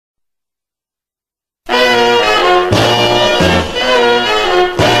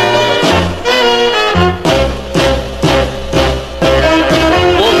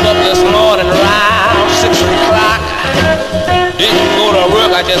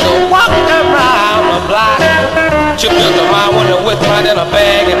I walked around the block. She built a mind with a whip and a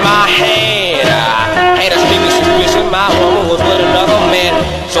bag in my hand. I had a sneaky suspicion my woman was with another man.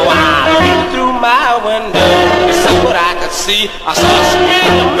 So I peeked through my window to see what I could see. I saw a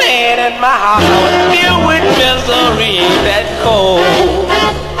strange man in my house. I was filled with misery. Ain't that cold?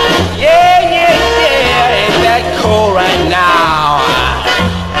 Yeah, yeah, yeah. Ain't that cold right now?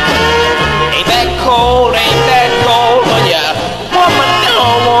 Ain't that cold? Ain't that cold? When your woman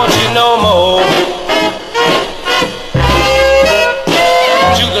don't want you no more.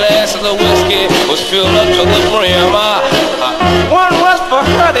 Two glasses of whiskey was filled up to the brim. One was for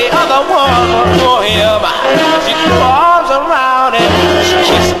her, the other one was for him. She threw her arms around him, she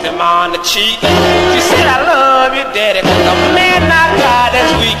kissed him on the cheek. She said, I love you, daddy, 'cause the man I got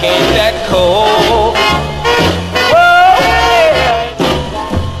this week ain't that cold. Whoa, yeah.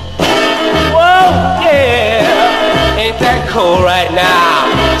 Whoa, yeah. Ain't that cold right now?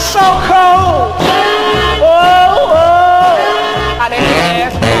 So cold. Whoa, whoa. I didn't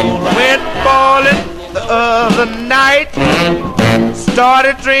ask cold. Went ballin' the other night,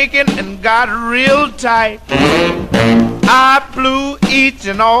 started drinking and got real tight. I blew each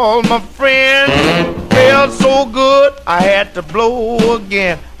and all my friends. Felt so good I had to blow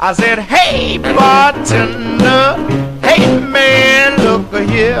again. I said, hey bartender, hey man, look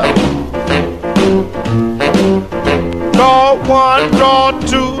here. Draw one, draw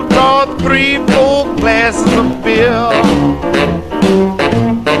two, draw three, 4 glasses of beer.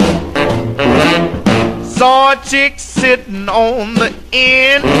 Saw a chick sitting on the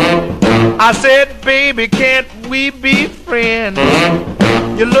end. I said, baby, can't we be friends?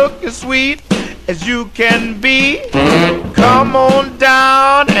 You look as sweet as you can be. Come on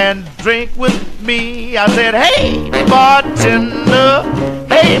down and drink with me. I said, hey, bartender,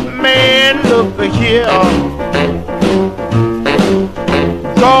 hey, man, look here.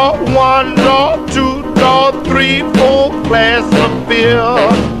 Draw one, draw two, draw three, 4 glasses of beer.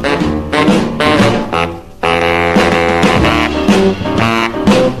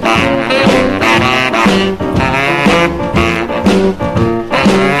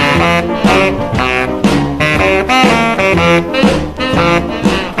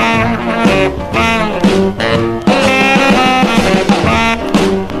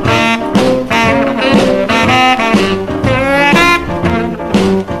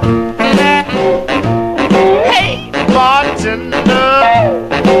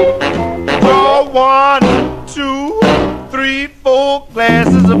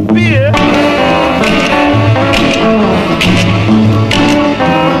 Glasses of beer.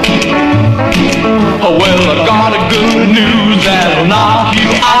 Oh, well, I got a good news that'll knock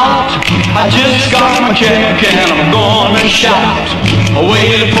you out. I just got my check and I'm gonna shout. I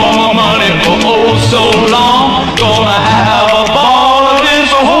waited for my money for oh so long. Gonna have a ball of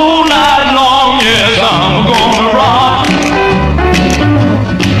this a whole night long. Yes, I'm gonna rock.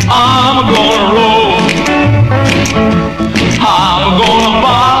 I'm gonna roll. I'm gonna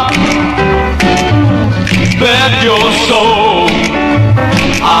pop, bet your soul.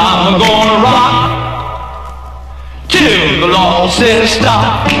 I'm gonna rock till the law says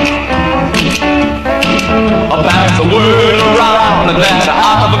stop. I'll pass the word around that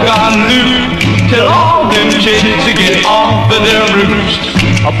I've got loose. Till all them chicks get off of their roost.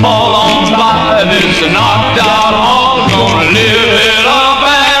 I fall on by this knocked out hall. Gonna live it up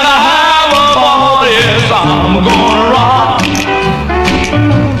and have a ball. Yes, I'm gonna rock.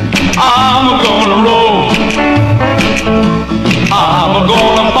 I'm gonna roll. I'm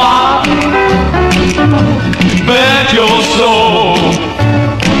gonna pop. Bet your soul.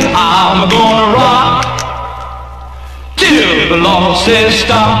 I'm gonna rock till the law says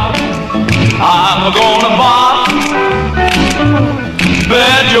stop. I'm gonna pop.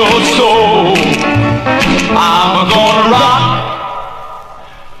 Bet your soul. I'm gonna rock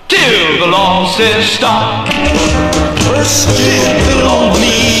till the law says stop. First you build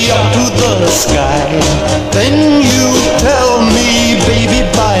me up to the sky, then you tell me, baby,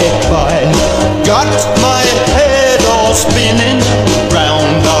 bye-bye. Got my head all spinning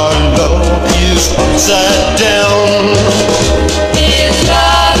round. Our love is upside down. His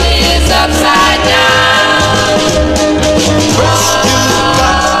love is upside down. First you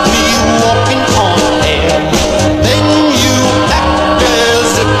got me walking on air, then you act as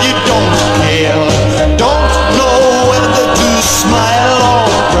if you don't care. Don't know whether to smile or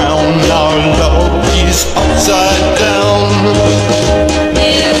frown. Our love is upside down.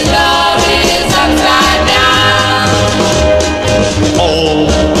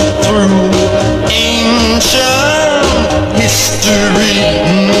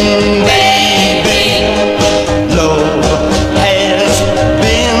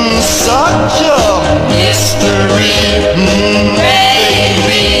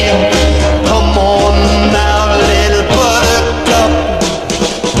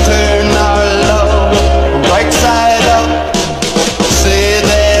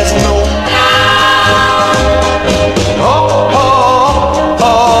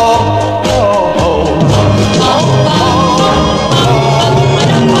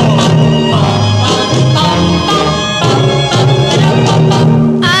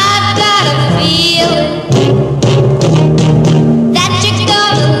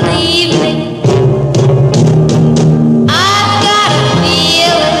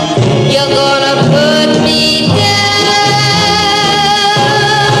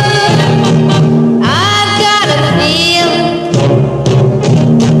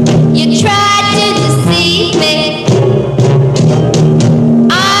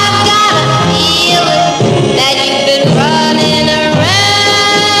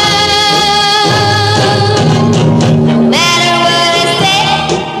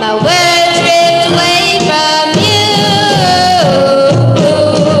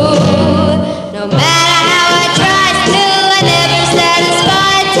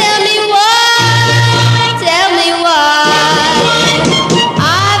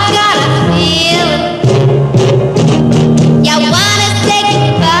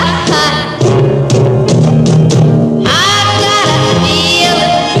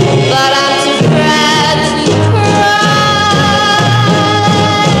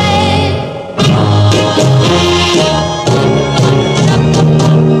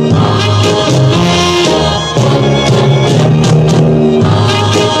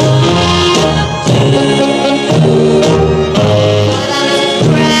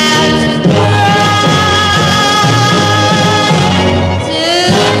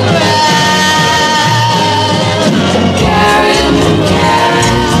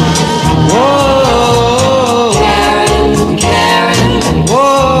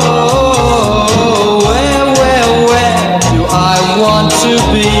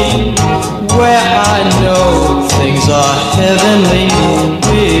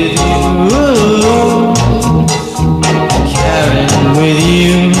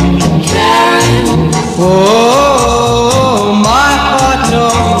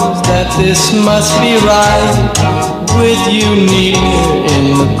 must be right with you near in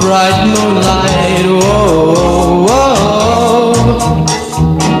the bright moonlight. Oh, oh, oh.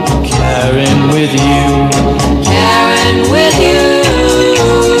 Caring with you, Karen with you.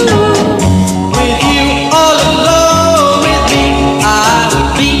 with you all alone. With me I'll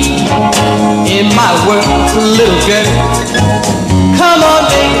be in my world, little girl. Come on,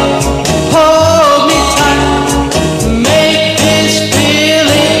 baby, hold me tight. Make this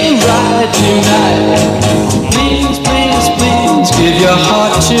feeling right tonight. Please, please, please give your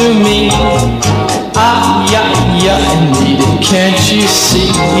heart to me. Ah, yeah, yeah, I need it, can't you see?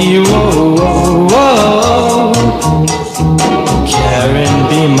 Whoa, whoa, whoa. Karen,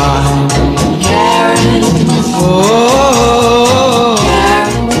 be mine. Karen, Oh,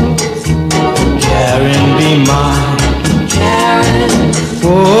 Karen, be mine. Karen,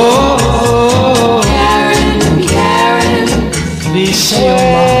 Oh, Karen, Karen. please say you're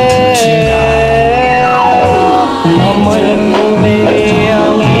mine tonight. Come my little baby,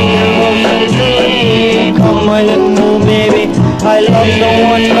 come my little baby, I love no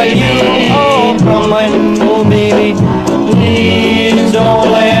one but you. Oh, come my little baby, please don't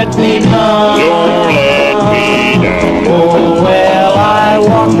let me down. Don't let me down. Oh, well, I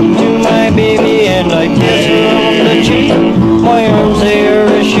walk to my baby and I kiss her on the cheek. My arms there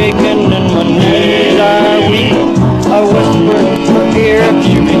are shaking and my knees are weak. I whisper in her ear, if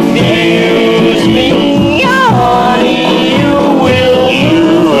you confuse me, honey, you will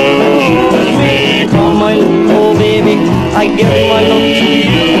lose me. Come my little baby, I give my love to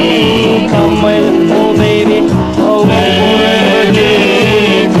you. Come my little baby, oh,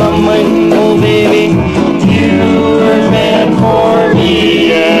 again. Come my little baby, you were meant for me.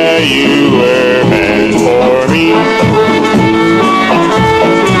 Yeah, you were meant for me.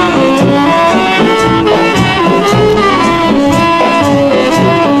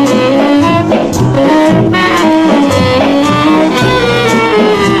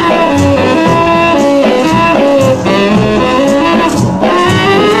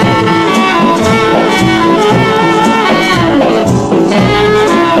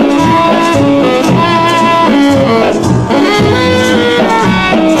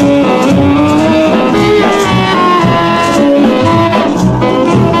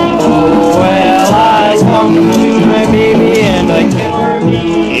 Well, I come to my baby and I give her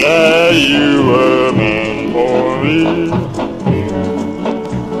me. Yeah, you were meant for me.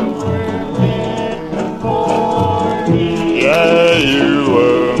 Yeah, you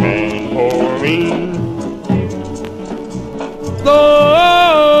were meant for me. So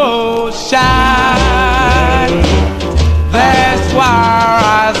shine, that's why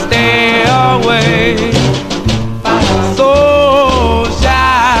I stay away. So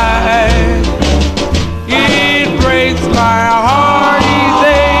shine, it breaks my heart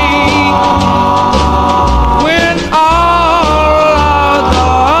easy when all of the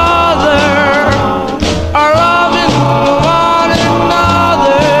others are loving one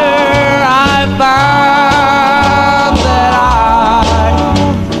another. I find that I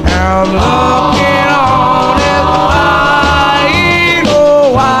am looking on it. I know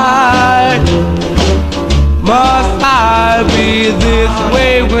why must I be this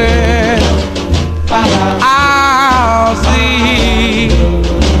way when I'll see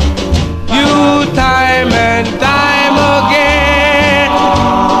you time and time again.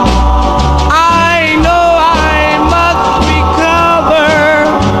 I know I must recover,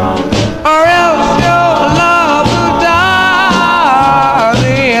 or else your love will die,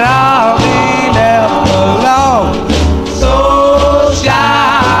 and I'll be left alone. So shy.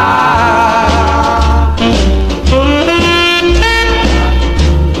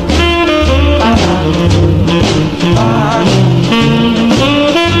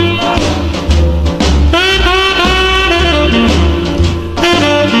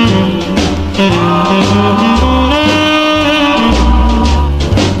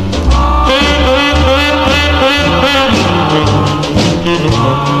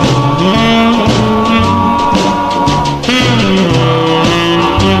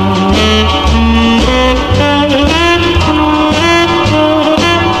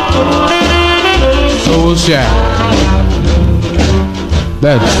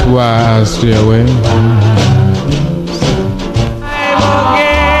 That's why I stay away.